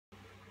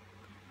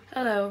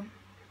Hello.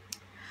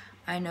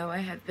 I know I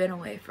have been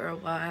away for a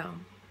while,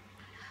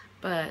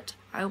 but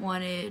I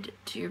wanted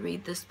to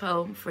read this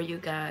poem for you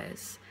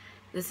guys.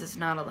 This is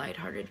not a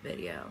lighthearted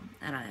video,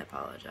 and I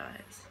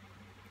apologize.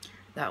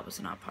 That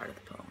was not part of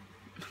the poem.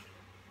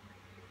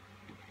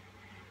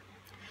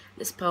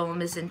 This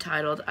poem is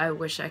entitled, I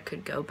Wish I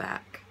Could Go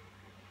Back.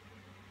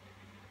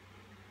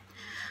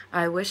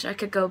 I wish I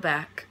could go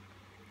back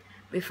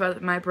before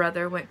my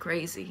brother went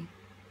crazy,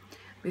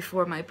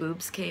 before my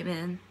boobs came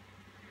in,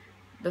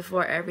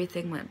 before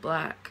everything went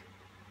black,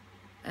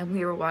 and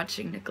we were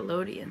watching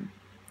Nickelodeon,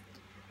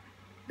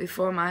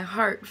 before my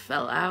heart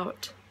fell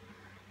out,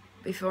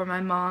 before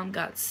my mom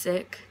got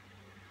sick,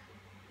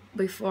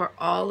 before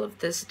all of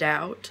this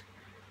doubt,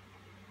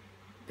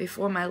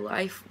 before my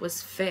life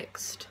was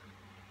fixed,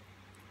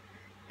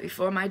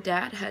 before my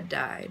dad had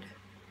died,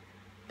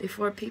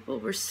 before people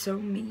were so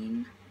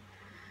mean,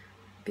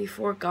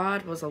 before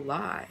God was a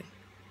lie.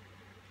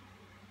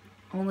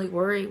 Only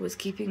worry was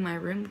keeping my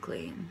room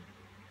clean.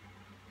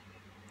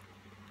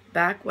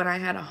 Back when I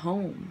had a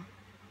home.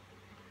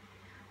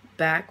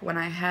 Back when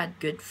I had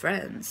good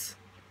friends.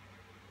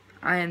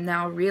 I am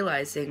now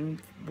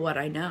realizing what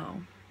I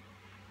know.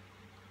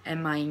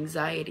 And my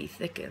anxiety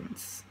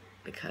thickens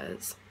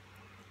because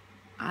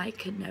I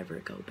can never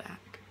go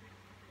back.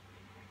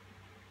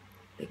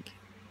 Thank you.